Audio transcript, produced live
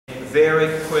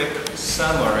very quick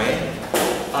summary.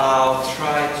 I'll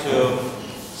try to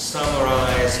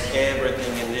summarize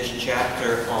everything in this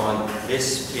chapter on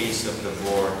this piece of the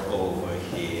board over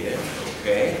here,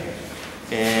 okay?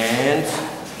 And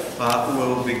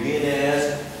we'll begin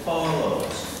as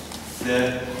follows.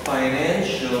 The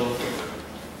financial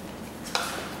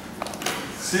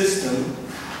system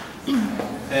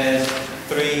has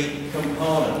three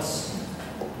components.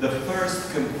 The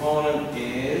first component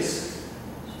is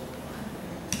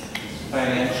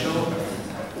financial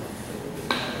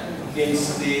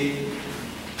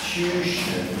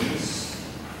institutions.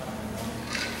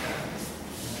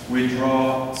 We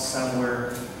draw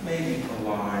somewhere, maybe a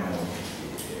line over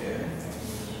here.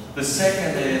 The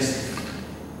second is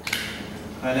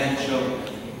financial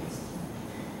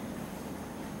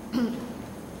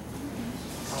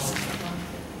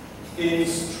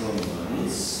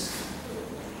instruments.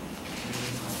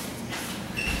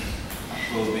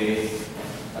 Will be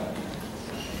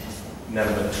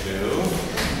number 2.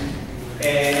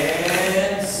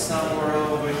 And somewhere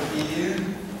over here,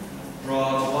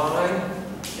 draw a line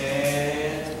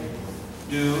and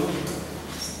do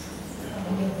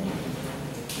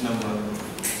number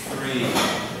 3.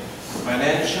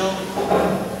 Financial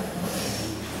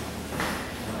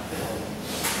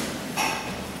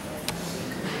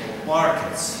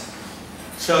markets.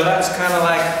 So that's kind of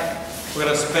like we're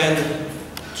going to spend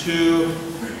 2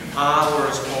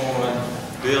 hours on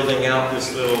building out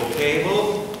this little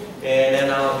table, and then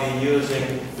I'll be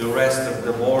using the rest of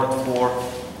the board for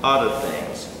other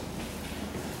things.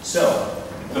 So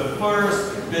the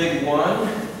first big one,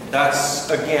 that's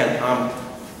again, I'm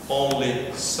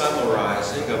only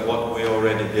summarizing of what we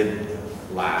already did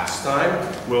last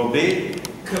time, will be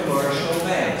commercial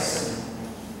banks.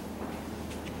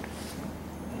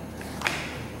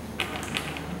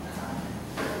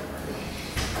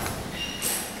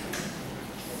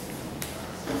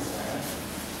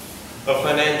 A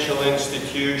financial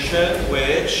institution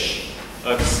which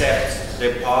accepts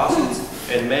deposits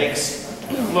and makes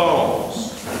loans.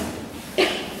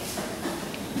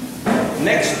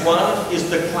 Next one is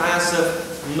the class of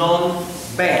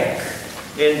non-bank,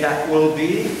 and that will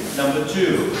be number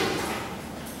 2.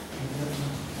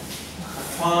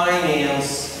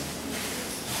 Finance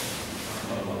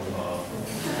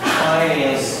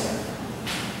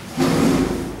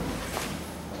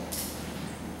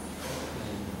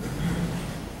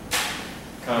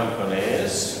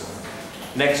companies.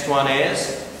 Next one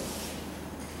is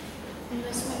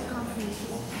investment companies.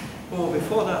 Oh,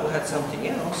 before that we had something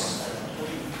else.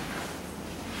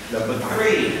 Number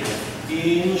 3,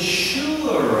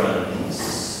 insurance.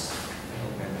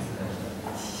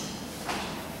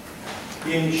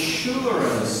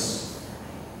 Insurance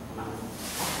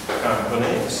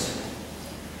companies.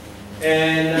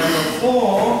 And number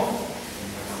 4,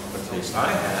 at least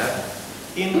I have,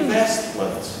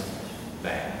 investment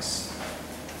banks.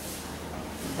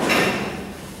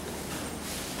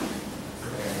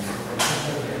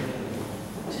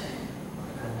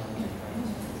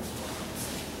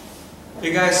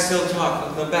 You guys still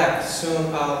talk in the back.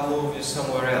 Soon I'll move you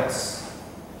somewhere else.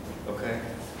 Okay?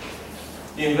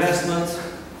 Investment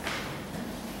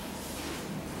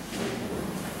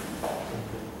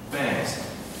banks.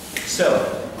 So,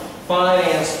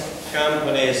 finance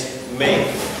companies make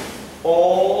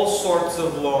all sorts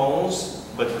of loans,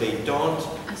 but they don't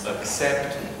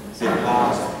accept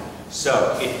deposit.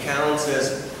 So, it counts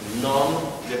as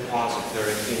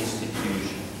non-depository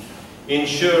institution.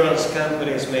 Insurance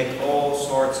companies make all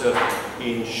sorts of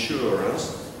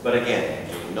insurance, but again,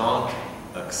 do not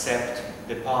accept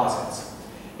deposits.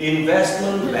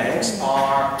 Investment banks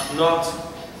are not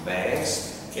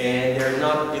banks, and they're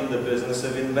not in the business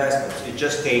of investments. It's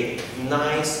just a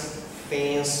nice,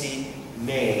 fancy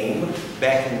name.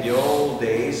 Back in the old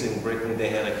days in Britain, they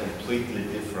had a completely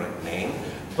different name,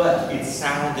 but it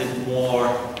sounded more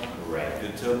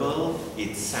reputable,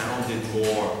 it sounded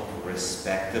more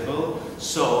respectable,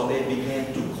 so they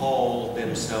began to call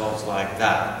themselves like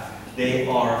that. They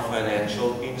are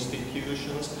financial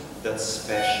institutions that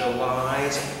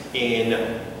specialize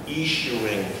in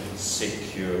issuing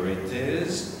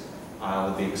securities,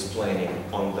 I'll be explaining,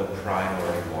 on the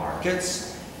primary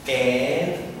markets,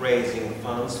 and raising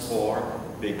funds for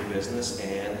big business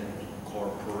and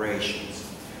corporations.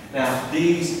 Now,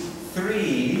 these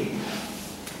three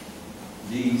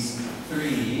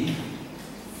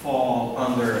fall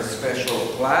under a special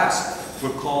class we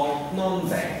call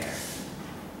non-bank.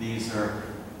 These are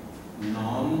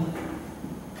non-bank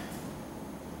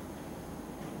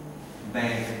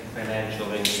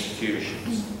financial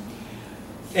institutions.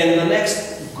 And the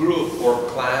next group or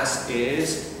class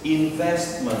is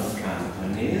investment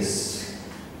companies.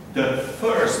 The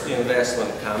first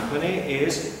investment company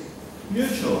is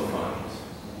mutual funds.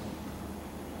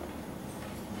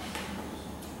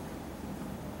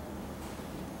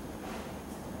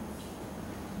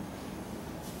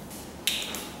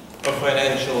 A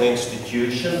financial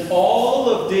institution. All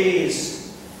of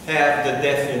these have the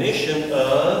definition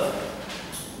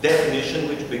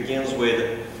which begins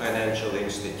with financial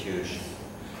institution.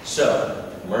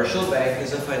 So, commercial bank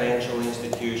is a financial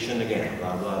institution, again,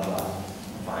 blah, blah, blah.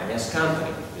 Finance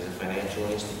company is a financial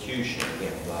institution,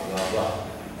 again, blah, blah, blah.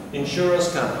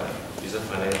 Insurance company is a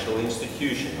financial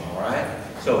institution, all right?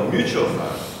 So, mutual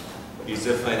fund is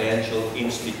a financial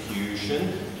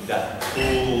institution that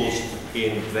pools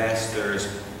investors'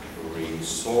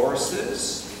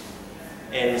 resources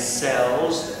and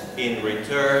sells in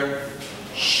return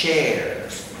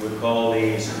shares. We call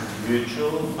these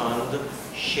mutual fund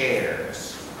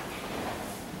shares.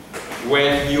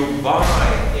 When you buy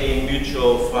a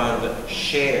mutual fund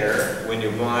share, when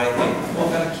you buy a, oh,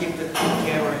 I gotta keep the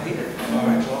camera here. All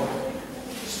right, well,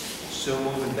 so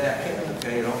move it back in.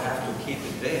 Okay, you don't have to keep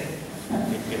it there.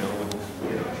 You know,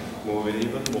 move it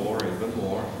even more.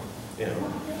 You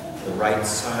know, the right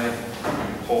side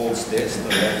holds this, the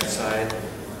left side,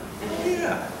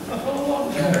 yeah, a whole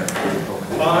lot better.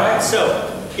 All right,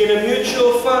 so in a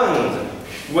mutual fund,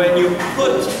 when you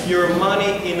put your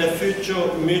money in a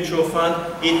mutual fund,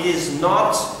 it is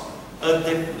not a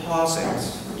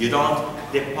deposit. You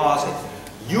don't deposit.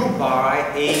 You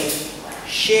buy a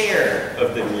share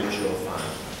of the mutual fund.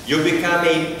 You become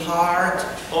a part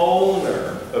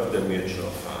owner of the mutual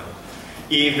fund.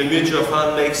 If the mutual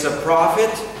fund makes a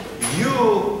profit,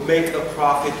 you make a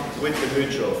profit with the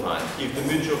mutual fund. If the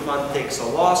mutual fund takes a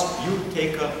loss, you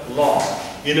take a loss.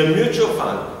 In a mutual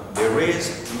fund, there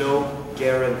is no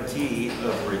guarantee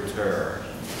of return.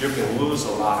 You can lose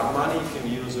a lot of money, you can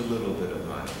use a little bit of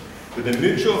money. With the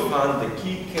mutual fund, the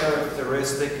key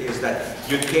characteristic is that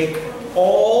you take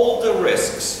all the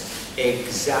risks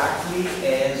exactly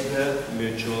as the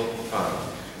mutual fund.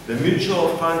 The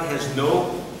mutual fund has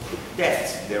no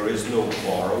debt. There is no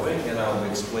borrowing, and I'm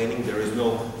explaining there is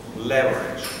no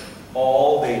leverage.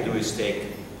 All they do is take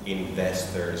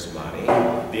investors' money.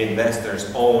 The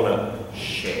investors own a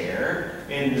share,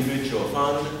 and the mutual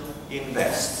fund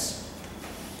invests.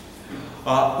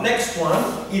 Next one,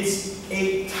 it's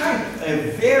a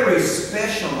very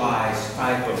specialized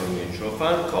type of a mutual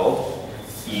fund called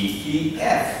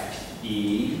ETF.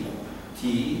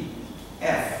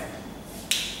 ETF.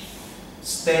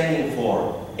 Standing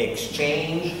for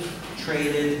Exchange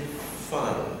Traded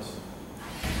Fund.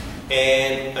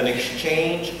 And an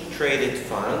exchange traded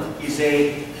fund is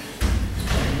a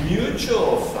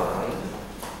mutual fund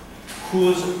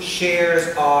whose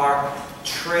shares are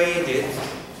traded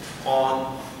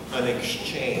on an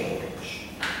exchange.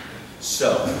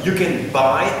 So you can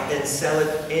buy it and sell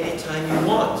it anytime you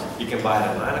want. You can buy it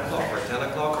at 9 o'clock or 10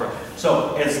 o'clock.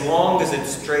 So as long as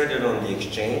it's traded on the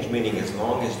exchange, meaning as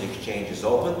long as the exchange is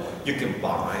open, you can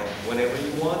buy whenever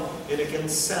you want and you can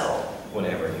sell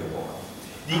whenever you want.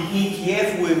 The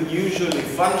ETF will usually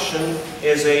function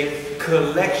as a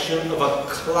collection of a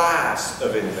class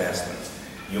of investments.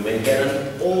 You may get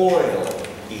an oil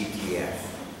ETF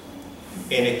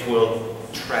and it will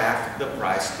track the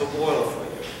price of oil for you.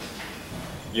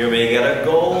 You may get a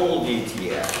gold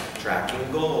ETF,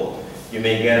 tracking gold. You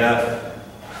may get a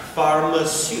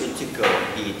pharmaceutical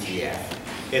ETF.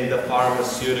 And the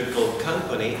pharmaceutical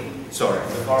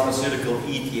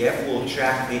ETF will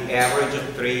track the average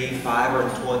of 3, 5, or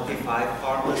 25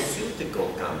 pharmaceutical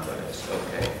companies,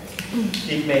 okay?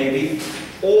 It may be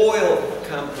oil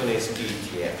companies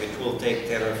ETF. It will take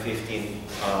 10 or 15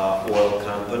 oil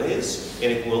companies and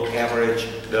it will average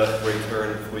the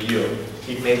return for you.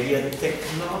 It may be a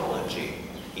technology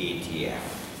ETF,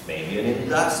 maybe an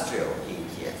industrial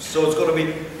ETF. So it's going to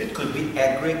be, it could be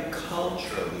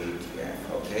agricultural ETF,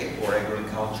 okay, or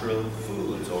agricultural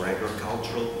foods or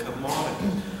agricultural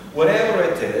commodities. Whatever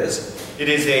it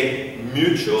is a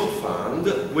mutual fund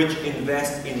which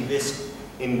invests in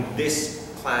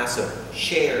this class of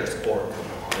shares or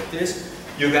commodities.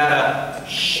 You got a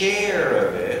share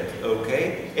of it,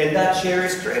 okay? And that share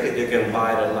is traded. You can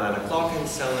buy it at 9 o'clock and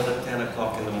sell it at 10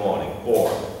 o'clock in the morning,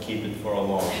 or keep it for a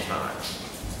long time.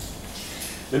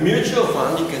 The mutual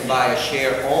fund, you can buy a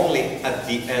share only at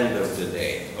the end of the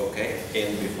day, okay?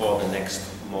 And before the next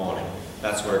morning.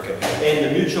 That's where it can be. And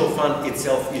the mutual fund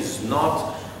itself is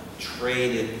not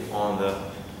traded on the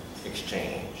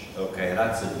exchange, okay?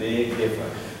 That's a big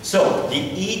difference. So the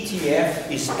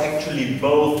ETF is actually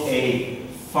both a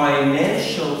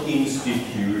financial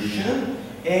institution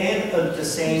And at the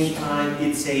same time,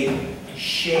 it's a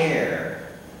share.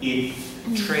 It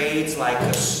trades like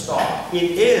a stock.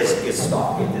 It is a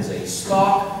stock. It is a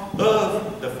stock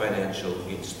of the financial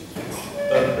institution,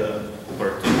 of the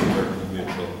particular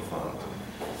mutual fund.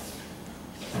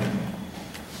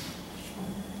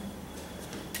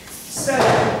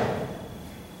 Second,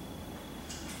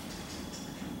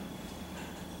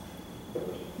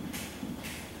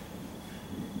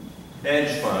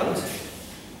 hedge fund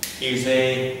is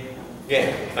a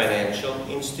financial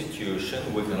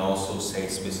institution. We can also say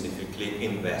specifically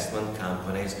investment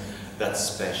companies that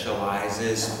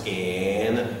specializes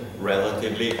in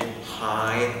relatively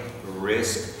high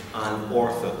risk,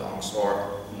 unorthodox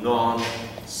or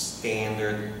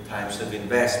non-standard types of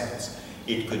investments.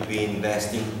 It could be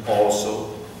investing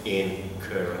also in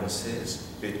currencies.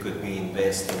 It could be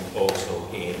investing also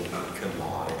in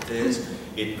commodities.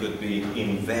 It could be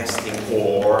investing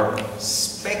or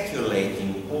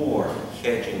speculating or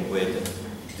hedging with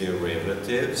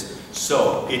derivatives.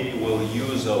 So it will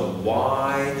use a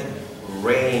wide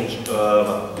range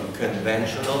of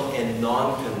conventional and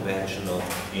non-conventional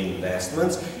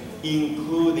investments,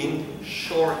 including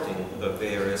shorting of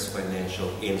various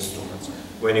financial instruments.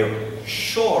 When you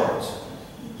short,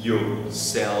 you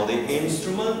sell the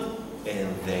instrument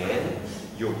and then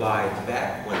you buy it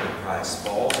back when the price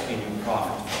falls and you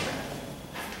profit from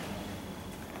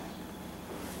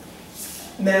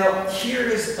it. Now, here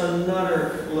is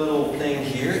another little thing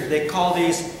here. They call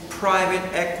these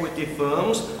private equity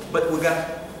firms, but we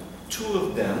got two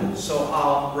of them, so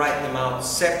I'll write them out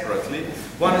separately.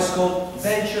 One is called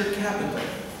venture capital.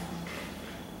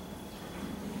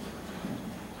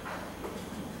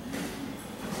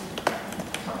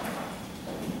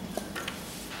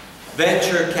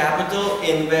 Venture capital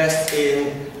invests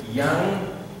in young,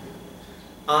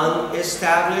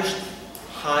 unestablished,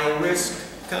 high-risk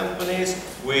companies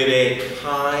with a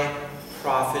high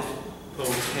profit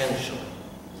potential.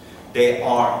 They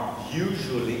are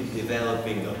usually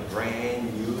developing a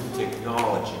brand new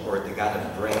technology, or they got a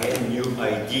brand new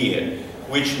idea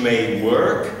which may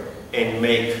work and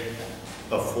make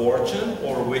a fortune,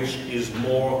 or which is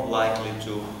more likely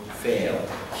to fail.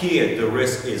 Here the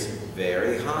risk is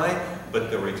very high, but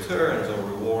the returns or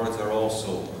rewards are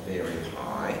also very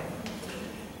high.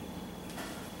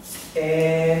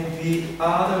 And the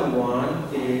other one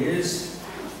is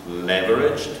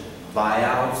leveraged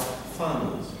buyout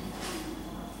funds.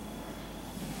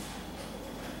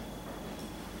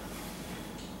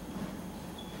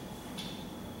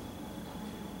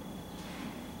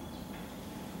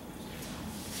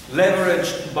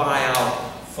 Leveraged buyout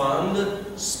fund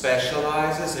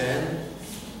specializes in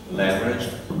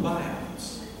leveraged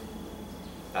buyouts.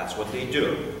 That's what they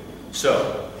do.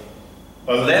 So,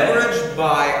 a leveraged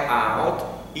buyout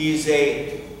is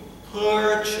a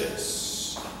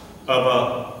purchase of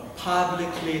a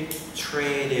publicly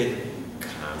traded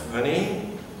company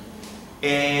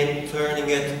and turning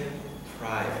it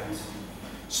private.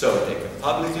 So take a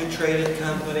publicly traded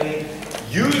company.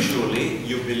 Usually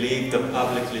you believe the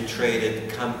publicly traded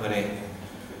company.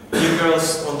 You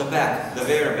girls on the back, the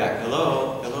very back,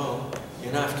 hello, hello,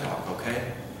 enough talk,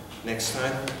 okay? Next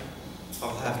time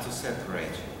I'll have to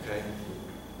separate, okay?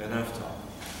 Enough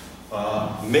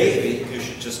talk. Maybe you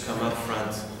should just come up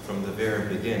front from the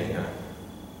very beginning, huh?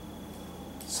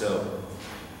 So,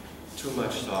 too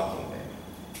much talking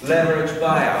there. Leverage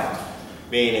buyout,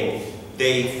 meaning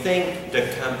they think the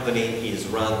company is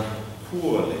run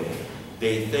poorly.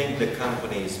 They think the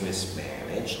company is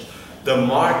mismanaged. The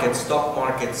market, stock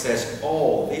market says,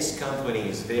 oh, this company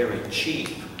is very cheap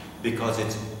because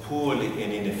it's poorly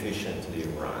and inefficiently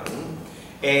run.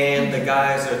 And the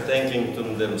guys are thinking to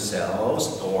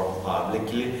themselves, or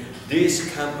publicly,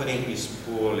 this company is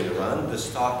poorly run, the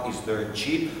stock is very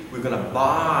cheap, we're going to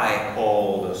buy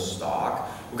all the stock,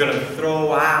 we're going to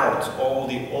throw out all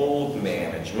the old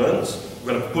management,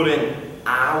 we're going to put in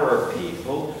our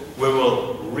people, we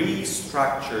will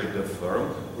restructure the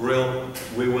firm,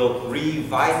 we will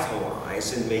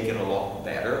revitalize and make it a lot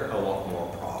better, a lot more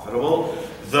profitable.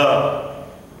 The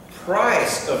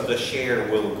price of the share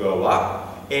will go up,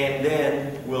 and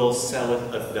then we'll sell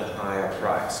it at the higher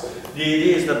price. The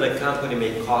idea is that the company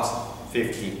may cost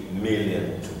 $50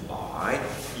 million to buy.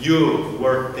 You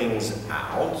work things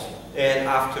out, and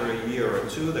after a year or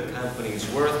two, the company is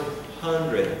worth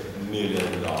 $100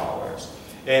 million.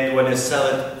 And when you sell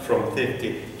it from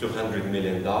 $50 to $100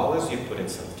 million, you put in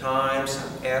some time,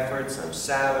 some effort, some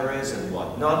salaries and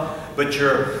whatnot, but you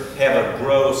have a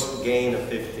gross gain of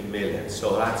 $50 million.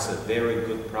 So that's a very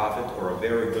good profit or a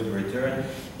very good return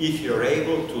if you're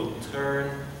able to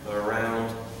turn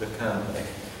around the company.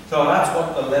 So that's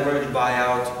what a leveraged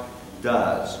buyout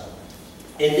does.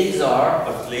 And these are,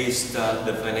 at least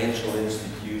the financial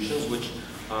institutions, which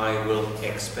I will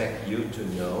expect you to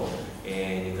know,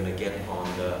 and you're going to get on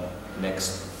the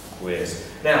next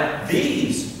quiz. Now,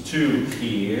 these two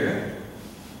here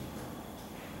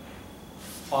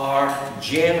are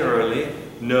generally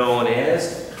known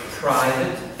as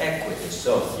private equity.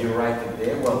 So you write it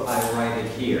there, well, I write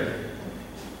it here.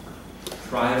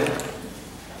 Private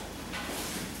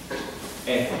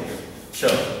equity. So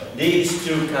these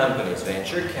two companies,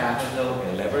 venture capital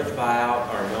and leveraged buyout,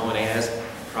 are known as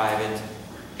private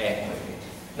equity.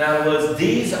 Now,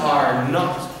 these are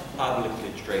not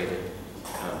publicly traded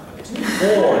companies.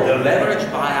 Or the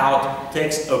leveraged buyout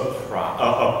takes a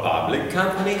public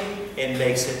company and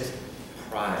makes it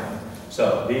private.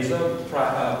 So these are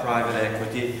private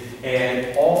equity,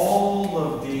 and all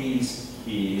of these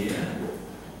here,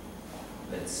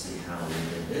 let's see how we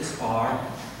do this, are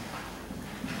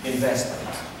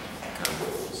investment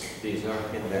companies. These are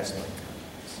investment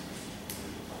companies.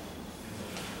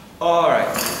 All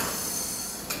right.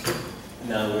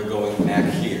 Now we're going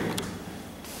back here.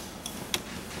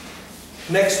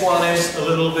 Next one is a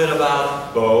little bit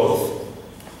about both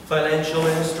financial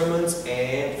instruments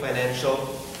and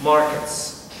financial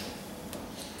markets.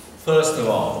 First of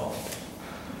all,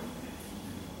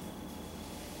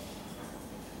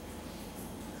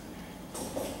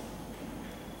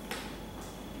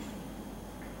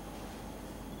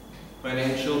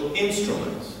 financial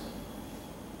instrument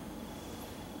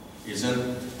is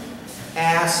an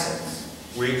asset.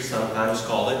 We sometimes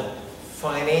call it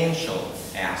financial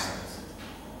asset.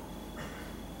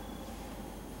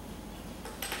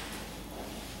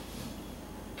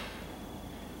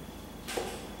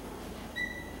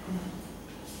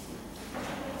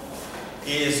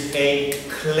 Is a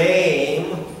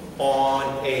claim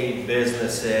on a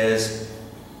business's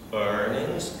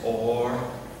earnings or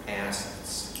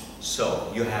assets. So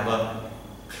you have a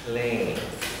claim.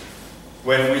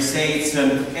 When we say it's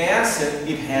an asset,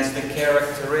 it has the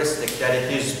characteristic that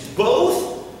it is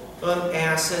both an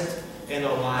asset and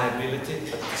a liability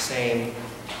at the same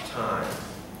time.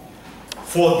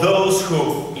 For those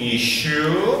who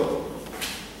issue,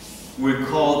 we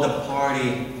call the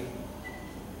party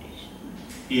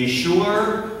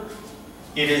issuer.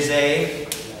 It is a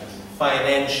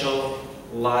financial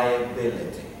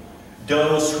liability.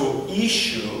 Those who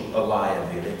issue a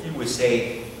liability, we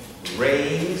say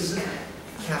raise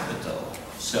capital.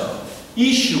 So,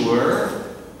 issuer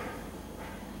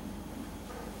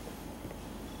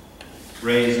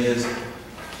raises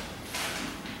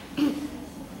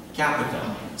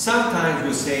capital. Sometimes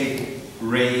we say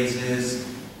raises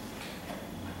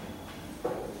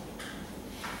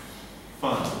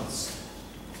funds.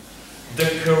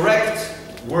 The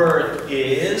correct word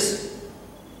is,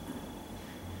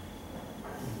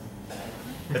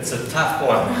 it's a tough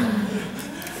one.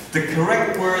 The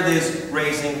correct word is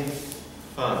raising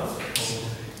funds.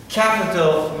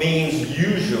 Capital means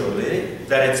usually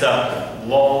that it's a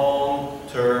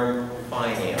long-term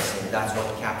financing. That's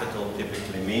what capital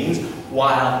typically means.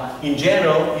 While in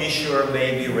general, issuer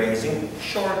may be raising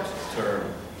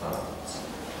short-term funds.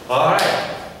 All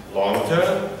right.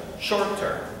 Long-term,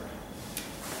 short-term.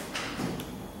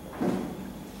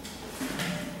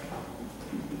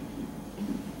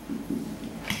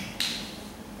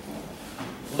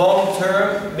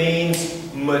 Long-term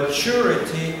means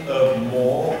maturity of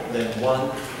more than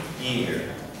 1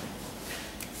 year.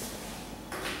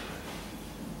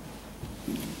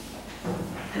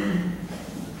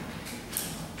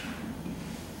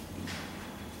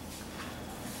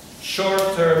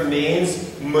 Short-term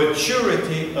means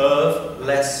maturity of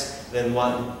less than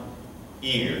 1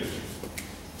 year.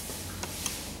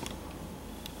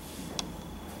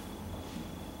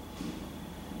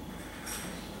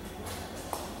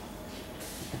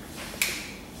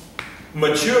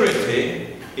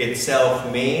 Maturity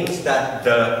itself means that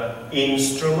the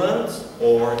instrument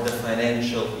or the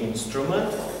financial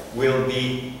instrument will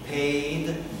be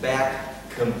paid back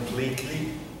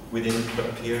completely within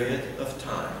a period of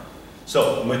time.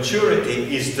 So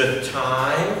maturity is the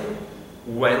time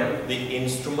when the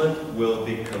instrument will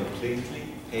be completely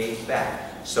paid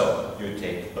back. So you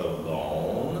take a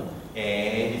loan,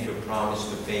 and if you promise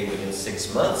to pay within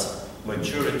 6 months,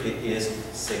 maturity is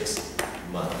 6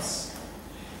 months.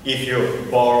 If you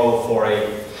borrow for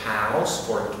a house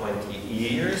for 20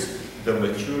 years, the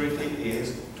maturity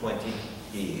is 20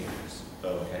 years.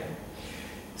 Okay?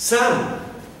 Some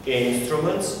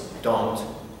instruments don't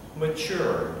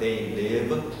mature. They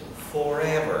live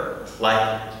forever,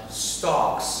 like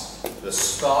stocks The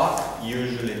stock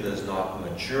usually does not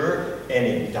mature and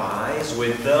it dies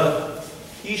with the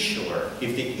issuer.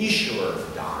 If the issuer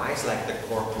dies, like the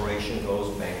corporation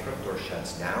goes bankrupt or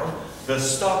shuts down, the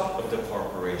stock of the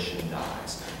corporation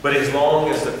dies. But as long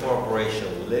as the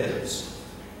corporation lives,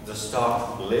 the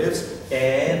stock lives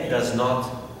and does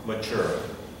not mature.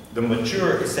 The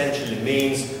mature essentially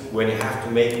means when you have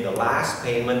to make the last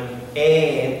payment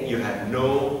and you have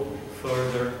no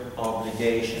further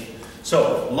obligation.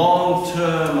 So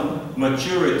long-term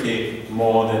maturity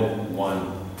more than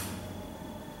 1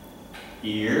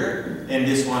 year, and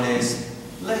this one is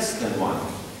less than 1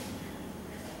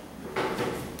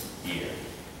 year.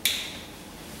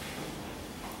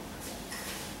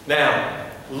 Now,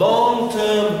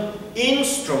 long-term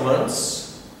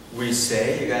instruments, we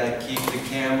say, you gotta keep the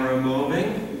camera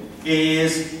moving,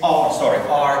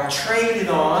 are traded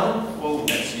on, well,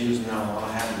 let's use now,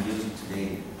 I haven't used it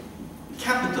today,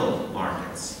 capital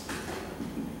markets.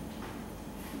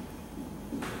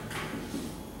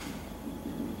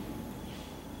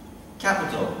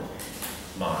 Capital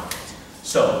markets.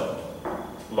 So,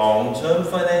 long-term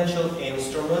financial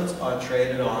instruments are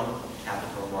traded on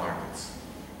capital markets.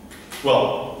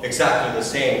 Well, exactly the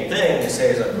same thing. It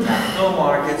says that capital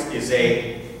markets is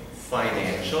a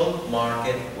financial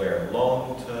market where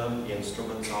long-term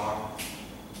instruments are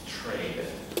traded.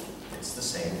 It's the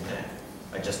same thing.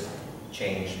 I just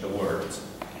changed the words.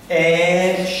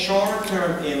 And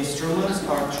short-term instruments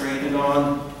are traded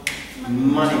on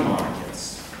money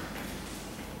markets.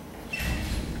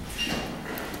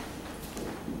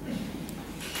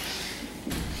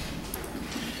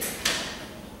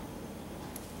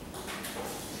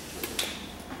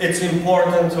 It's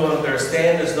important to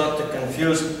understand, is not to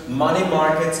confuse, money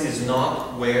markets is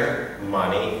not where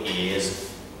money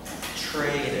is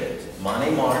traded.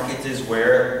 Money market is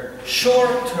where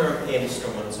short-term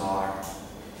instruments are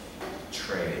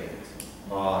traded.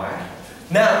 Alright?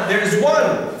 Now, there's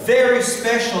one very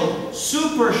special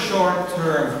super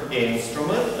short-term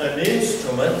instrument, an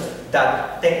instrument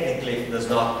that technically does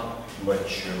not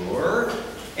mature,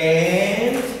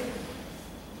 and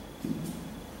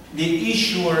the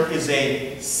issuer is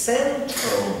a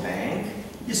central bank,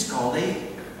 is called a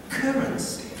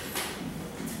currency.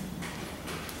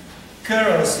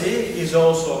 Currency is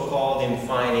also called in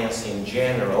finance in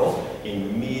general,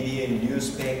 in media,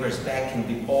 newspapers, back in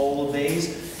the old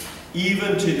days.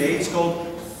 Even today it's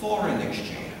called foreign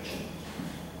exchange.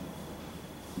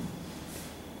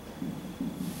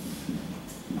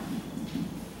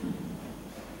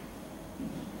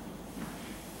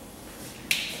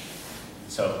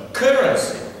 So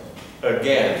currency,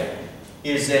 again,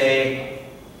 is a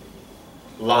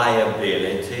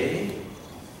liability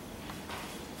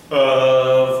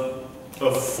of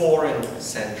a foreign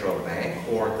central bank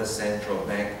or the central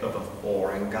bank of a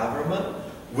foreign government,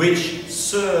 which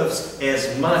serves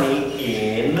as money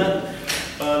in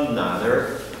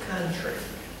another country.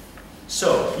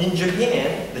 So in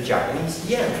Japan, the Japanese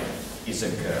yen is a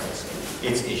currency.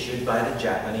 It's issued by the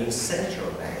Japanese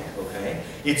central bank, okay?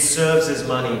 It serves as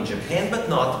money in Japan, but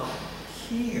not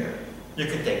here. You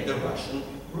could take the Russian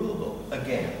ruble,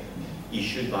 again,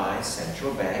 issued by a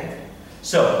central bank.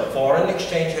 So, foreign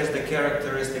exchange has the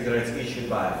characteristic that it's issued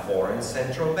by a foreign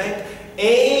central bank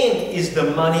and is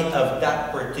the money of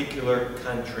that particular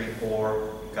country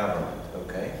or government,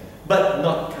 okay? But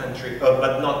not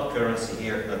currency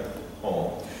here at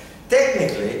home.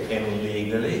 Technically and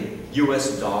legally,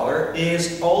 US dollar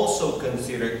is also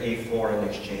considered a foreign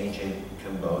exchange in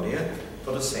Cambodia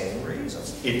for the same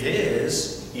reasons. It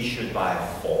is issued by a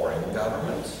foreign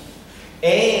government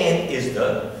and is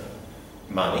the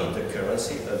money, the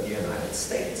currency of the United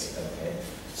States. Okay?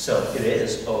 So it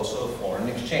is also foreign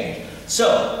exchange.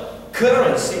 So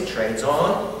currency trades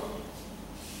on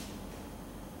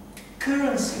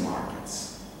currency markets.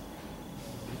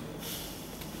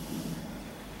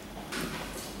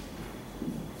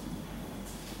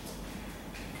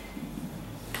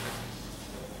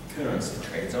 Currency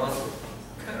trades on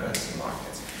currency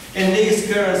markets. In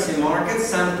these currency markets,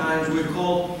 sometimes we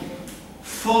call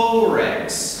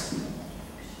Forex,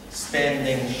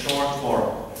 standing short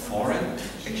for foreign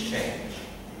exchange.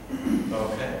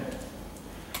 Okay.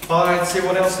 All right, see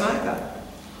what else I got.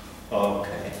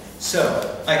 Okay.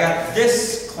 So, I got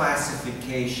this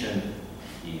classification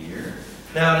here.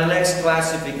 Now, the next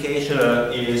classification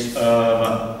is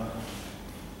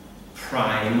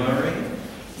primary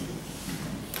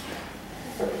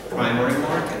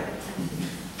market.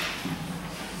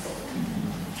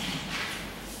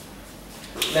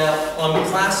 Now, I'm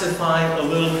classifying a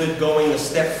little bit, going a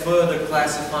step further,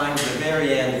 classifying the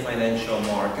very end financial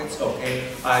markets, okay?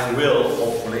 I will,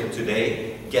 hopefully,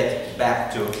 today get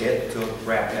back to it to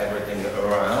wrap everything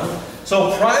around.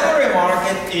 So primary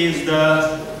market is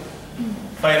the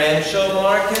financial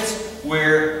markets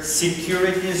where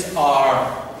securities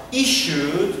are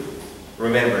issued,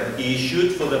 remember,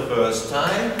 issued for the first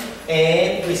time,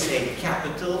 and we say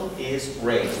capital is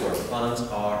raised, or funds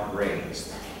are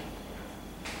raised.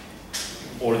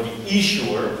 Or the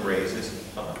issuer raises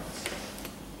funds.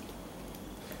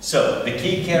 So the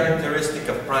key characteristic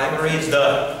of primary is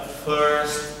the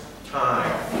first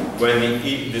time. When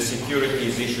the security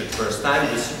is issued first time,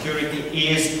 the security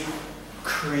is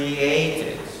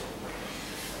created.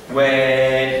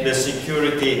 When the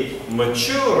security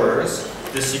matures,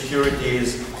 the security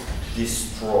is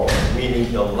destroyed,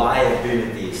 meaning the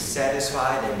liability is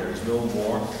satisfied and there's no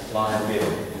more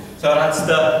liability. So that's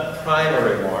the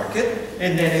primary market,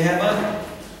 and then you have a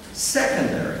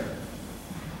secondary.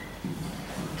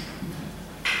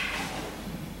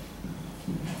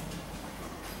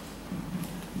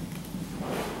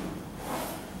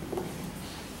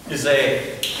 Is a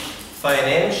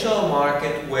financial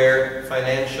market where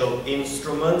financial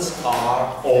instruments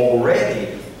are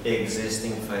already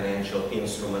existing financial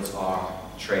instruments are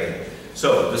traded.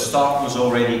 So the stock was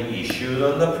already issued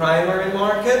on the primary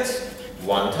market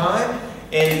one time,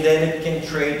 and then it can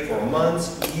trade for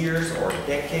months, years, or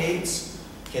decades,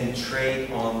 can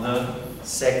trade on the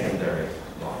secondary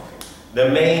market. The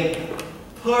main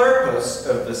purpose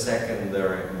of the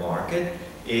secondary market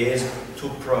is to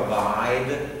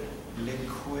provide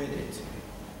liquidity.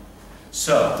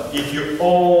 So if you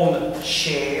own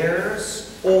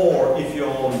shares or if you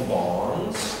own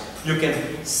bonds, you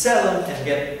can sell them and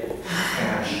get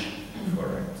cash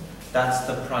for it. That's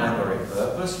the primary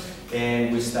purpose,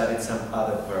 and we studied some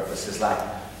other purposes like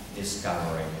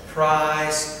discovering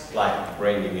price, like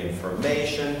bringing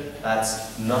information.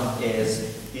 That's not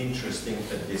as interesting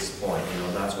at this point. You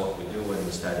know, that's what we do when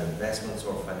we study investments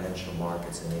or financial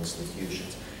markets and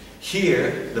institutions.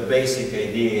 Here, the basic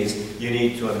idea is you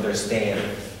need to understand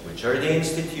which are the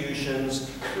institutions,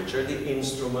 which are the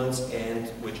instruments, and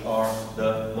which are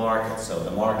the markets. So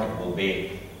the market will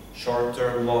be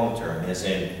short-term, long-term, as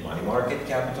in money market,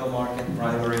 capital market,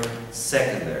 primary,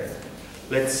 secondary.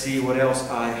 Let's see what else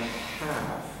I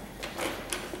have.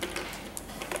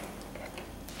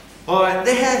 All right,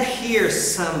 they have here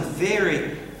some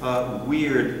very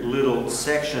weird little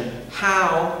section,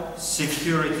 how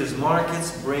securities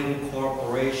markets bring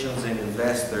corporations and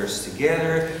investors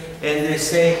together. And they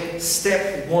say,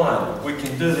 step one, we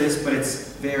can do this, but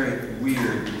it's very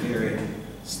weird,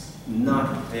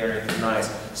 not very nice.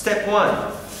 Step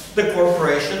one, the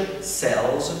corporation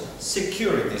sells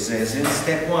securities, as in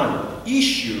step one,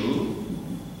 issue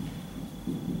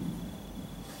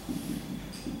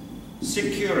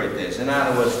securities. In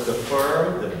other words, the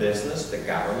firm, the business, the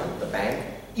government, the bank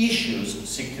issues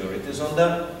securities on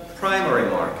the primary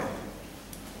market.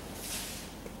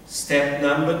 Step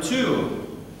number two,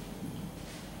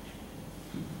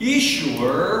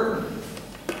 issuer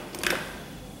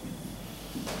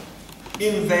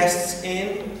invests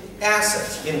in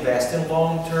assets, invest in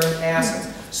long-term assets.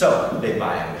 So they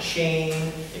buy a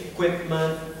machine,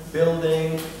 equipment,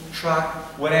 building,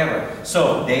 truck, whatever.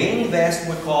 So they invest,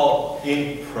 we call,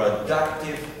 in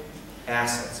productive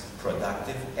assets.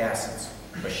 Productive assets.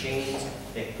 Machines,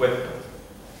 equipment.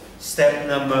 Step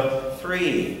number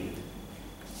three,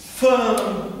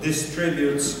 firm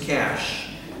distributes cash.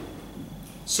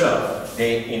 So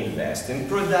they invest in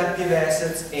productive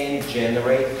assets and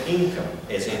generate income,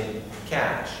 as in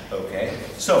cash, okay?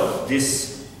 So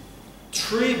distribute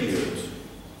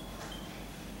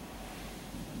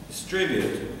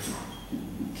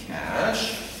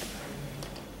cash.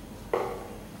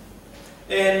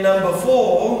 And number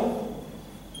four,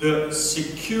 the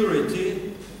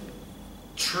security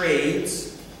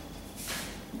trades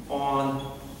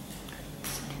on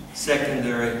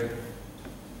secondary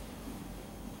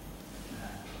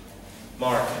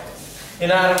market.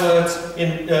 In other words,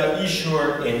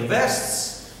 issuer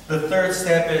invests. The third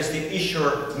step is the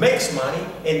issuer makes money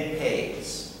and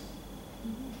pays.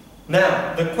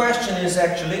 Now, the question is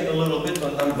actually a little bit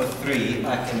on number three.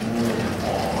 I can move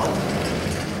on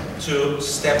to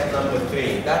step number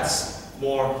three. That's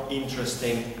more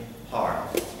interesting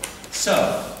part.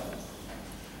 So,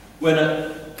 when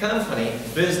a company,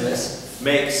 business,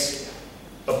 makes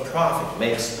a profit,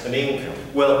 makes an income,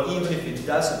 well, even if it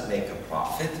doesn't make a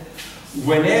profit,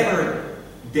 whenever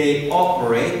they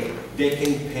operate, they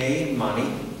can pay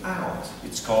money out.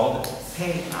 It's called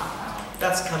payout.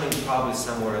 That's coming probably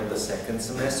somewhere in the second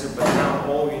semester, but now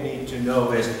all you need to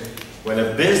know is when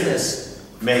a business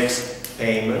makes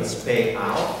payments,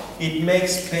 payout, it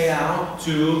makes payout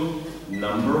to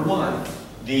number one,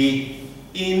 the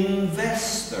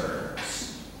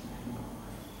investors.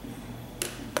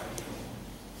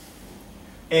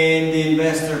 And the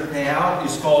investor payout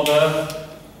is called a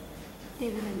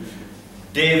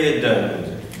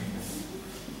dividend.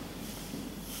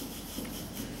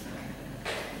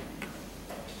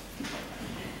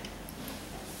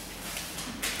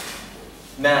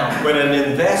 Now, when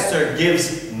an investor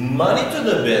gives money to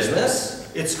the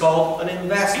business, it's called an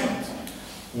investment.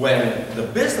 When the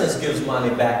business gives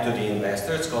money back to the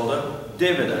investor, it's called a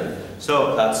dividend.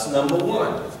 So that's number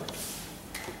one.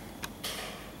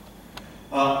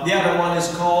 The other one is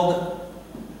called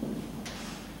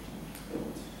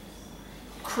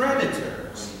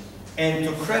creditors. And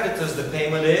to creditors, the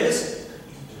payment is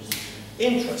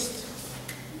interest.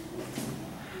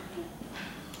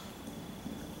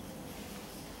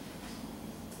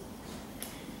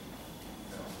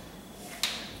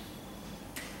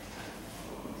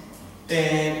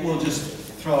 And we'll just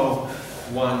throw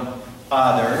one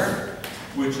other,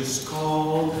 which is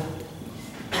called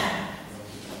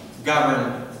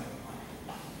government.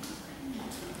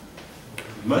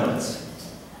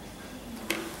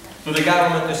 So the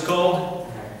government is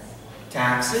called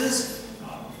taxes.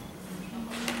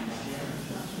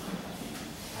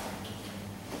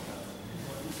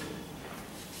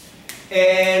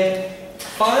 And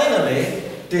finally,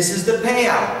 this is the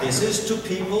payout. This is to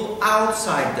people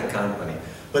outside the company.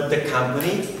 But the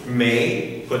company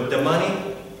may put the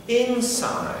money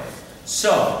inside.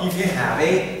 So, if you have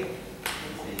a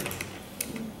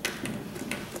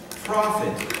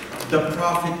profit, the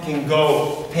profit can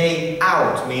go pay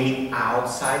out, meaning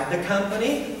outside the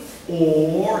company,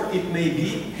 or it may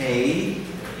be paid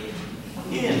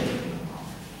in.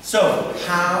 So,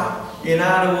 how? In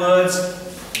other words,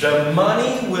 the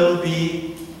money will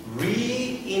be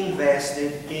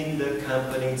reinvested in the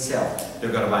company itself.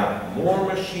 They're going to buy more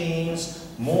machines,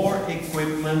 more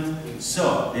equipment.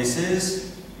 So this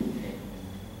is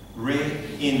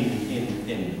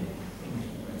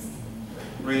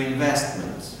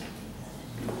reinvestment.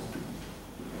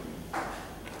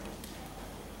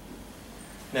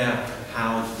 Now,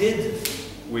 how did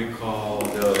we call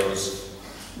those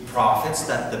profits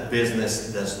that the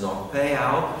business does not pay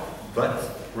out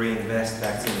but reinvest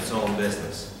back in its own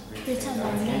business?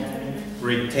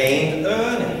 Retained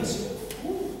earnings.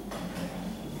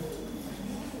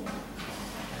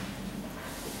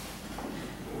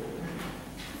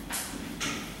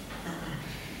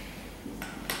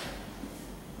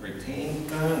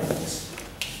 Retained earnings.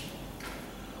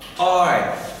 All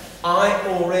right, I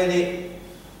already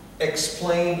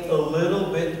explained a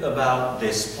little bit about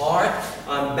this part.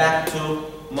 I'm back to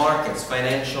markets,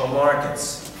 financial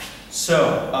markets.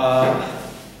 So,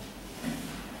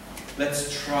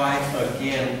 let's try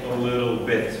again a little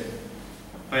bit.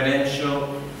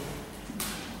 Financial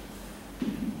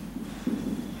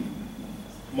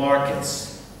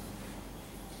markets.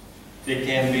 They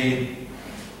can be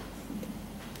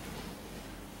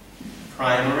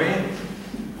primary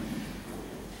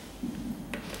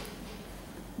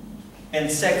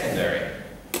and secondary.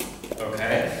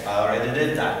 Okay, I already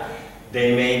did that.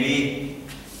 They may be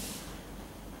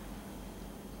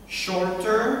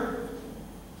short-term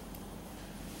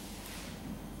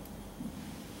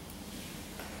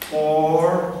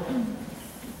or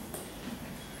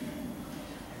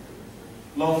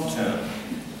long-term.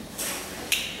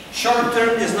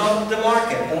 Short-term is not the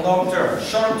market, and long-term.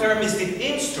 Short-term is the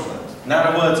instrument. In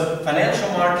other words, financial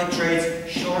market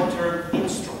trades short-term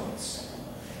instruments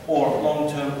or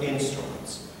long-term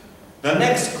instruments. The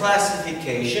next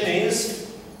classification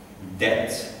is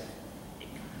debt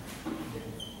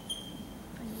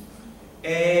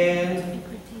and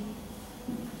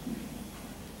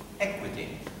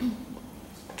equity.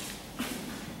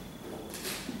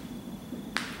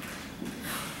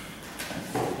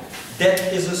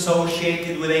 Debt is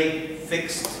associated with a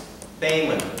fixed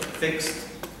payment, fixed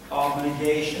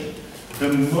obligation. The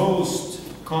most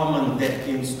common debt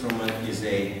instrument is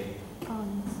a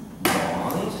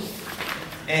bond,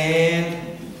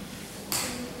 and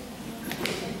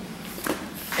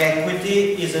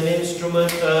equity is an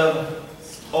instrument of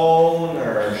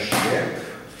ownership.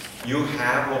 You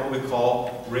have what we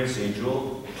call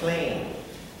residual claim.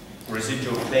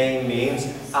 Residual claim means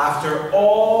after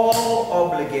all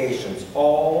obligations,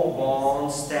 all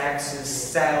bonds, taxes,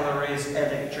 salaries,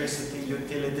 electricity,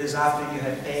 utilities, after you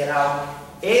have paid out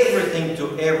everything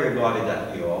to everybody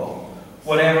that you owe,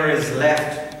 whatever is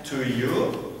left to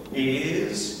you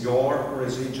is your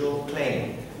residual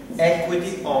claim.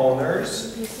 Equity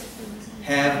owners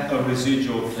have a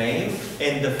residual claim,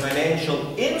 and the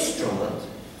financial instrument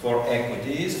for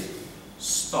equity is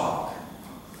stock.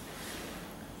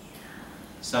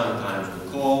 sometimes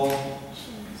we call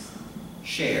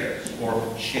shares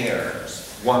or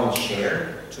shares. One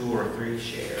share, 2 or 3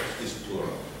 shares is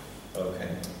plural. Okay.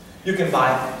 You can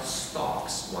buy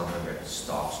stocks, 100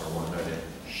 stocks or 100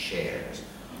 shares.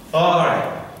 All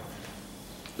right.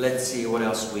 Let's see what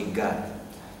else we got.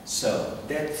 So,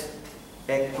 debt,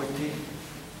 equity.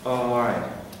 All right.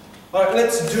 All right,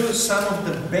 let's do some of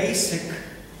the basic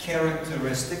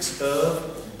characteristics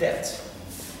of debt.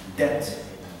 Debt.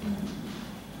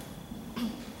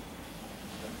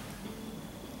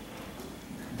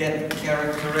 Debt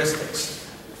characteristics.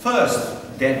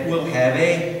 First, debt will have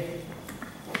a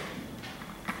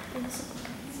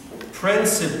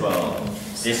principal.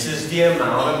 This is the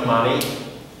amount of money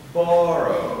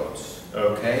borrowed.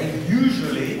 Okay?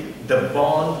 Usually, the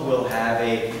bond will have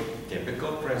a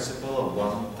typical principal of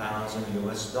 $1,000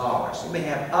 US. You may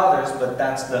have others, but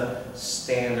that's the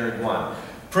standard one.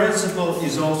 Principal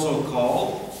is also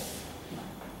called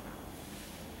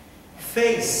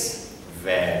face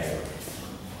value.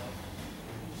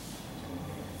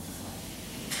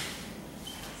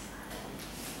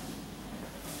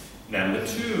 Number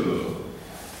 2,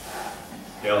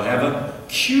 they'll have a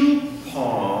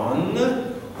coupon,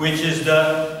 which is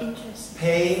the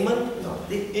payment, not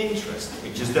the interest,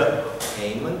 which is the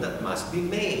payment that must be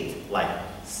made, like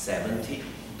 $70.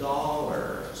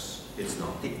 It's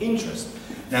not the interest.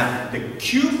 Now, the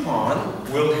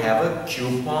coupon will have a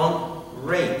coupon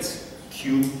rate.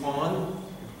 Coupon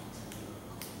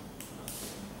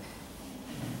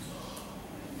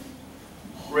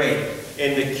rate.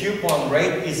 And the coupon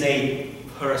rate is a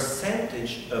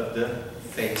percentage of the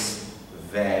face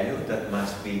value that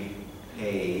must be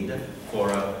paid for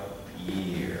a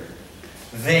year.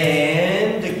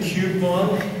 Then the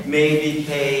coupon may be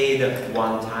paid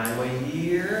one time a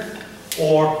year,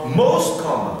 or most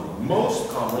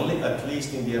commonly, at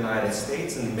least in the United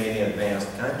States and many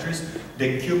advanced countries,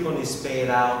 the coupon is paid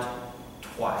out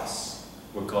twice.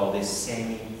 We call this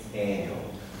semi-annual.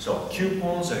 So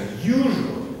coupons are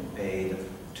usually paid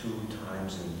 2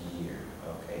 times a year.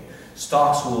 Okay.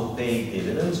 Stocks will pay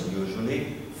dividends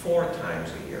usually 4 times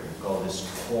a year. We call this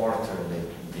quarterly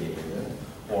dividend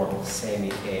or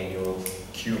semi-annual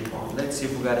coupon. Let's see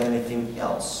if we got anything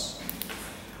else.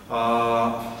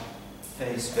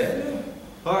 Face value.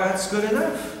 All right, that's good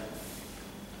enough.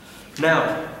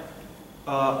 Now,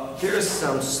 there's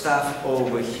some stuff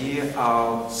over here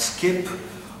I'll skip.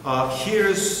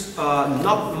 Here's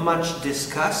not much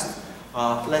discussed.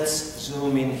 Let's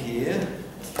zoom in here,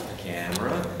 the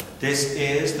camera. This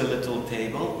is the little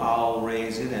table. I'll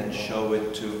raise it and show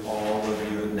it to all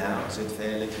of you now. Is it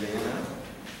fairly clear now?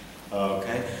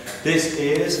 Okay. This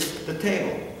is the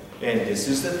table. And this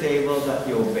is the table that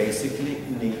you'll basically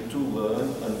need to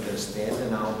learn, understand,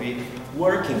 and I'll be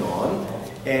working on.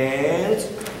 And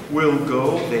we'll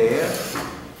go there.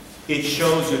 It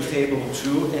shows you table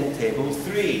 2 and table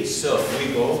 3. So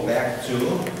we go back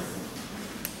to,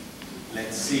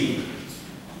 let's see,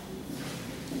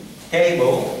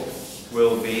 table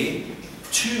will be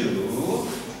 2,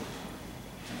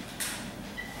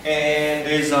 and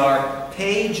these are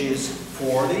pages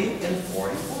 40 and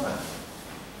 41.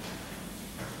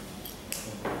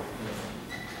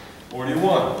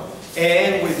 41.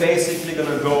 And we're basically going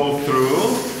to go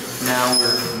through, now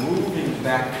we're moving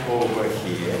back over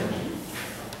here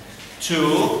to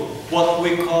what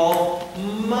we call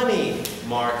money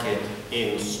market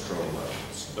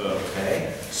instruments.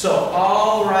 Okay? So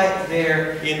all right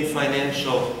there in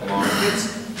financial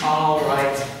markets, all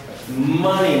right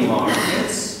money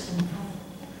markets.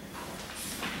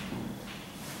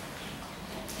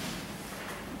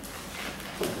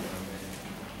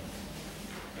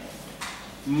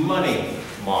 Money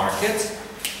market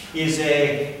is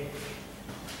a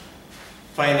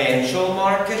financial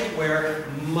market where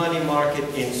money market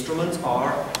instruments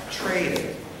are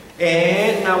traded.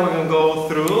 And now we're going to go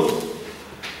through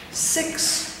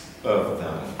 6 of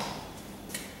them.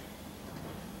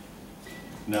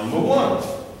 Number 1,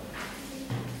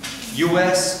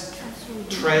 U.S.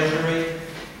 Treasury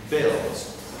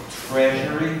bills.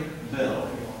 Treasury bill.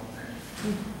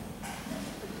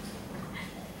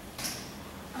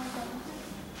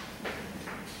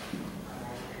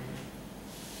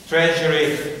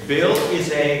 Treasury bill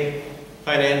is a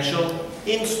financial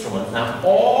instrument. Now,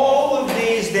 all of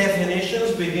these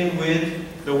definitions begin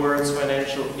with the words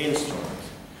financial instrument.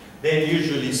 They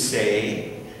usually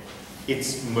say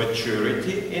its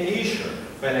maturity and issue.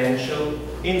 Financial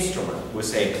instrument. We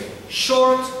say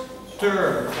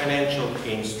short-term financial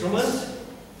instrument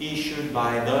issued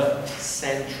by the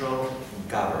central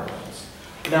government.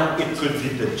 Now, it could be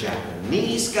the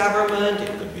Japanese government,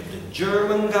 it could be the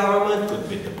German government, it could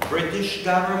be the British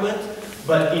government,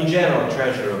 but in general,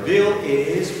 treasury bill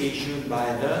is issued by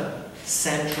the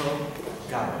central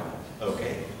government,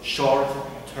 okay? Short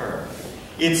term.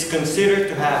 It's considered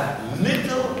to have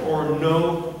little or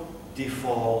no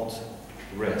default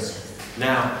risk.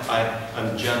 Now,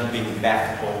 I'm jumping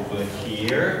back over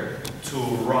here to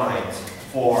write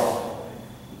for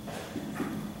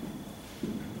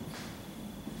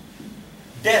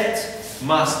debt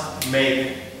must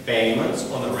make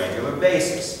payments on a regular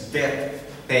basis. Debt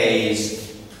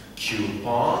pays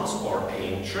coupons or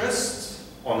interest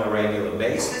on a regular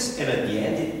basis, and at the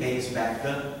end it pays back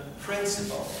the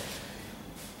principal.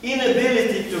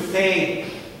 Inability to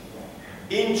pay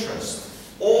interest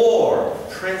or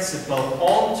principal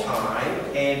on time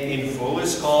and in full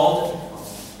is called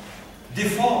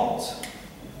default.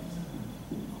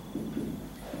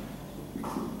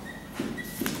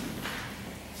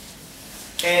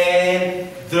 And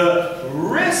the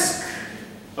risk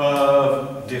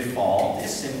of default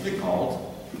is simply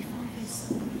called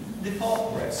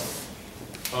default risk.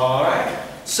 All right.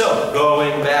 So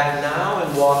going back now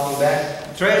and walking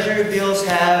back, treasury bills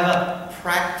have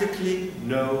practically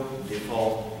no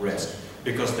default risk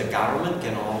because the government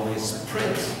can always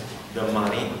print the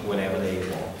money whenever they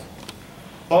want.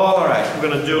 All right, we're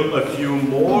going to do a few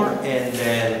more and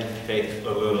then take a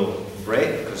little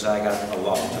break because I got a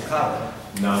lot to cover.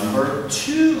 Number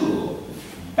 2,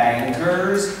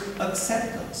 banker's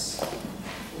acceptance.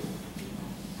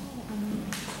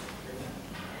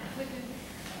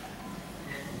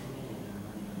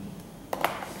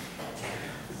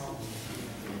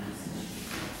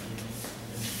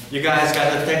 You guys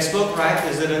got the textbook, right?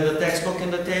 Is it in the textbook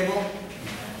in the table?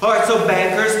 All right, so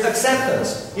banker's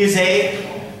acceptance is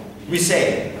we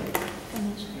say.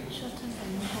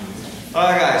 All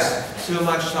right, guys, too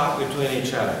much talk between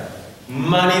each other.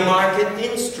 Money market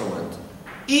instrument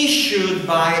issued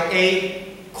by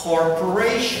a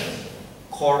corporation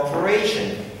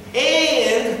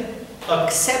and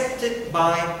accepted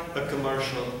by a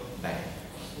commercial bank.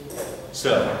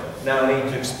 So, now I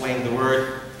need to explain the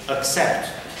word accept.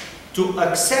 To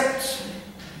accept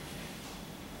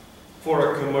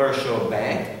for a commercial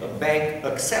bank, a bank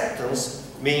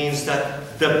acceptance means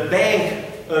that the bank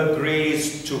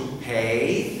agrees to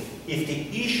pay if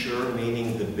the issuer,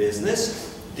 meaning the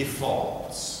business,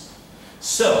 defaults.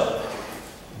 So,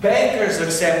 banker's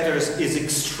acceptance is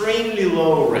extremely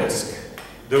low risk.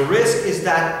 The risk is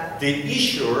that the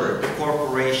issuer, the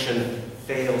corporation,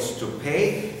 fails to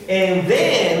pay, and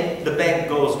then the bank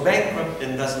goes bankrupt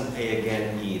and doesn't pay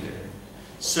again either.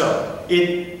 So,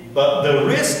 but the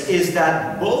risk is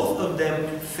that both of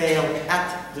them fail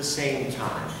at the same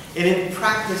time. And in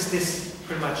practice, this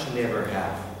pretty much never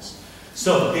happens.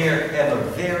 So they have a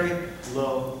very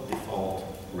low default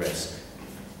risk.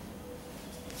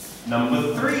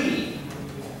 Number 3.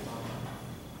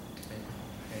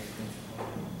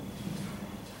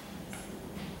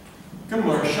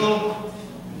 Commercial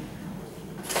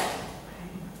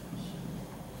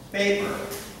paper.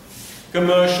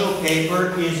 Commercial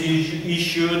paper is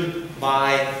issued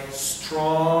by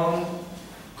strong,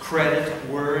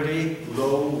 credit-worthy,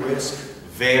 low-risk,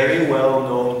 very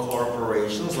well-known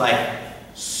corporations like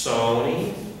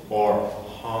Sony or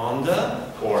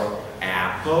Honda or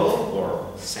Apple or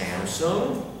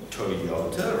Samsung,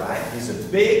 Toyota, right? These are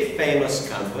big, famous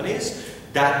companies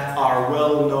that are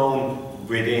well-known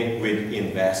with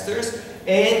investors,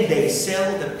 and they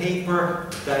sell the paper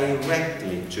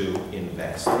directly to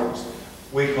investors.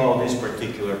 We call this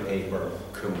particular paper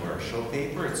commercial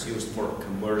paper. It's used for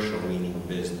commercial, meaning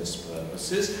business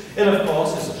purposes. And of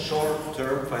course, it's a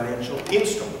short-term financial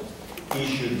instrument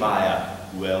issued by a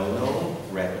well-known,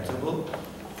 reputable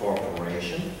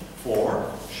corporation for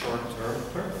short-term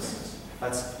purposes.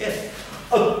 That's it.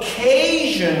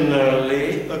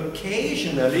 Occasionally, a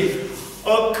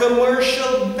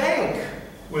commercial bank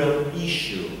will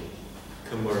issue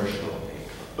commercial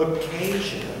paper.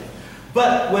 Occasionally.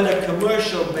 But when a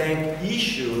commercial bank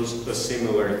issues a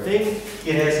similar thing,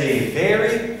 it has a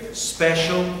very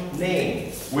special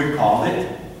name. We call it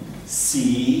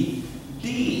CD,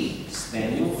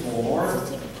 standing for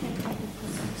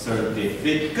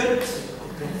Certificate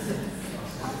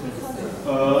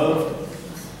of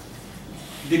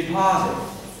Deposit.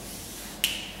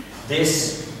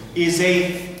 This is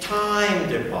a time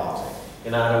deposit.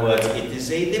 In other words, it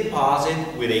is a deposit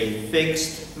with a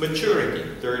fixed maturity.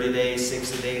 30 days,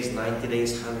 60 days, 90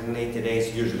 days, 180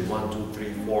 days, usually 1, 2,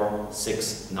 3, 4,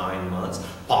 6, 9 months,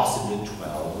 possibly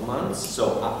 12 months.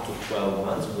 So up to 12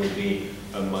 months will be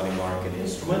a money market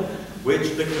instrument.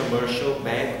 which the commercial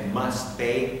bank must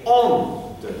pay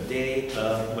on the day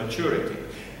of maturity,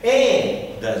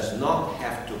 and does not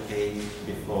have to pay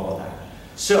before that.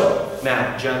 So,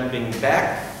 now jumping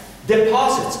back,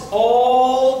 deposits.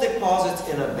 All deposits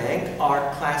in a bank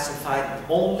are classified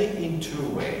only in two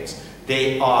ways.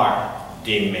 They are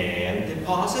demand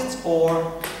deposits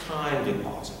or time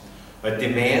deposit. A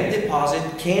demand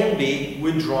deposit can be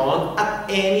withdrawn at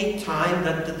any time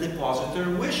that the depositor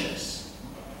wishes,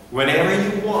 whenever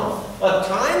you want. A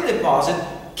time deposit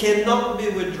cannot be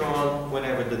withdrawn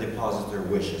whenever the depositor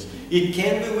wishes. It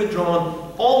can be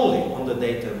withdrawn only on the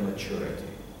date of maturity.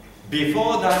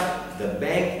 Before that, the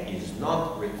bank is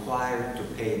not required to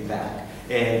pay back,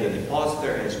 and the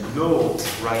depositor has no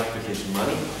right to his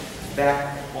money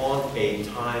back on a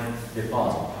time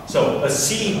deposit. So a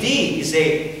CD is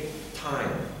a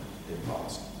time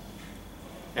deposit.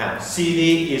 Now,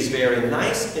 CD is very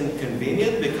nice and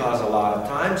convenient because a lot of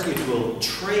times it will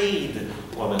trade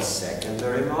on a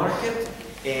secondary market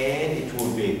and it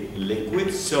will be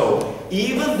liquid. So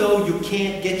even though you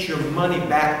can't get your money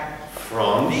back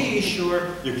from the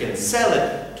issuer, you can sell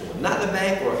it to another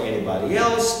bank or anybody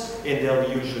else, and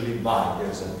they'll usually buy.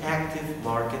 There's an active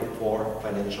market for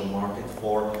financial market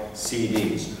for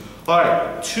CDs. All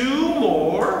right, two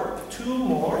more,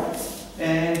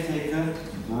 and take a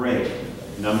break.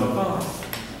 Number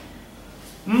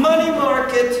 5, money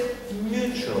market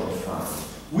mutual fund.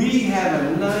 We have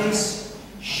a nice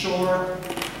short,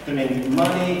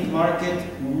 money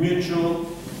market mutual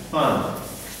fund.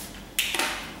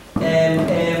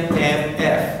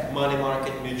 MMMF, money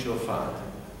market mutual fund.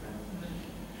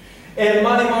 And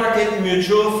money market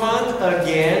mutual fund,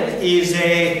 again, is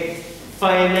a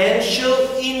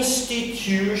financial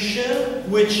institution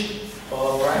which,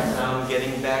 all right, now I'm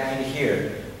getting back in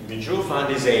here. Mutual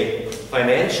fund is a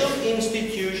financial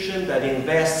institution that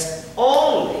invests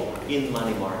only in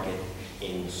money market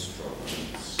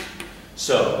instruments.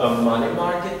 So, a money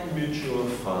market mutual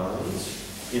fund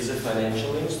is a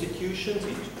financial institution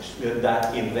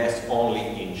that invests only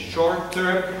in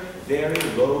short-term, very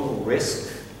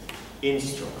low-risk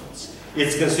instruments.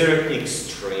 It's considered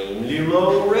extremely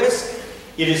low risk.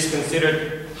 It is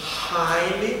considered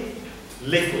highly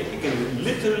liquid. You can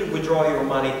literally withdraw your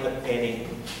money at any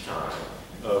time.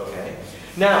 Okay.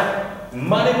 Now,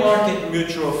 money market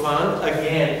mutual fund,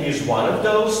 again, is one of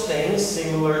those things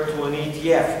similar to an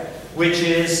ETF, which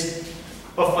is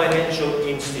a financial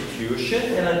institution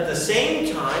and at the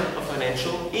same time a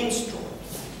financial instrument.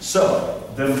 So,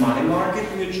 the money market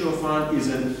mutual fund is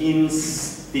an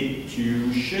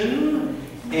institution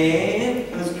and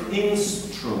an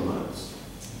instrument.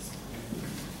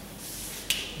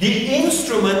 The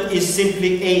instrument is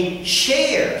simply a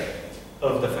share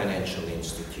of the financial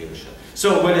institution.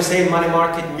 So when I say money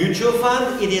market mutual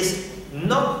fund, it is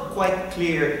not quite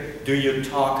clear, do you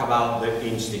talk about the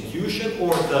institution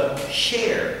or the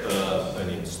share of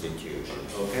an institution,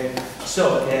 okay?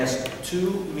 So it has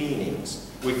two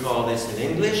meanings. We call this in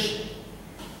English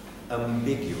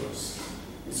ambiguous.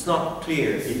 It's not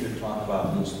clear if you talk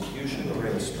about institution or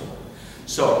instrument.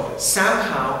 So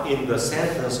somehow in the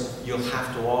sentence, you'll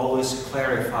have to always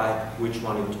clarify which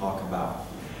one you talk about.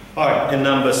 All right, and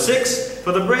number 6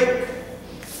 for the break.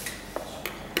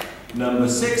 Number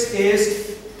 6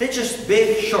 is, they just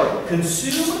big short,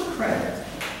 consumer credit.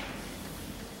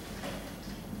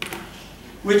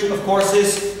 Which of course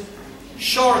is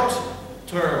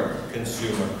short-term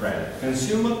consumer credit.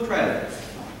 Consumer credit.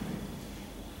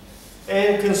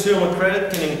 And consumer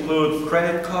credit can include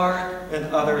credit card and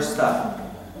other stuff.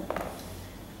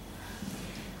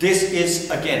 This is,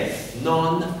 again,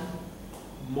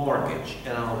 non-mortgage,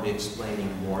 and I'll be explaining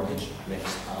mortgage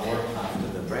next hour after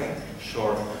the break,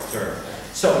 short term.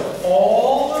 So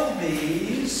all of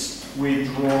these, we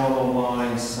draw a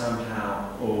line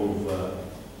somehow over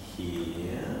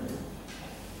here.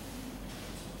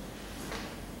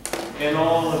 And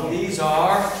all of these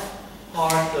are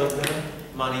part of the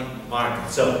money market.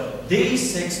 So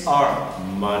these 6 are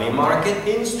money market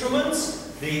instruments.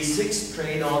 These 6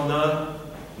 trade on the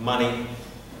money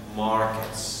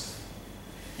markets.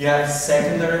 You have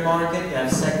secondary market, you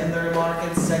have secondary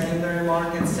market, secondary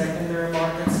market, secondary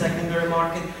market, secondary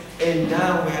market, and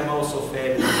now we have also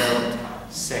fairly developed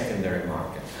secondary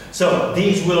market. So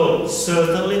these will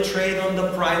certainly trade on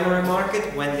the primary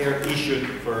market when they're issued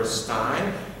first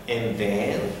time, and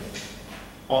then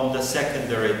on the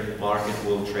secondary market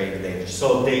will trade later.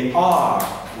 So they are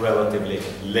relatively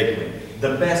liquid.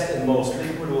 The best and most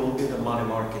liquid will be the money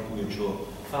market mutual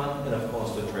fund and of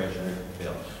course the treasury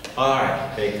bill. All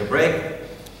right, take a break.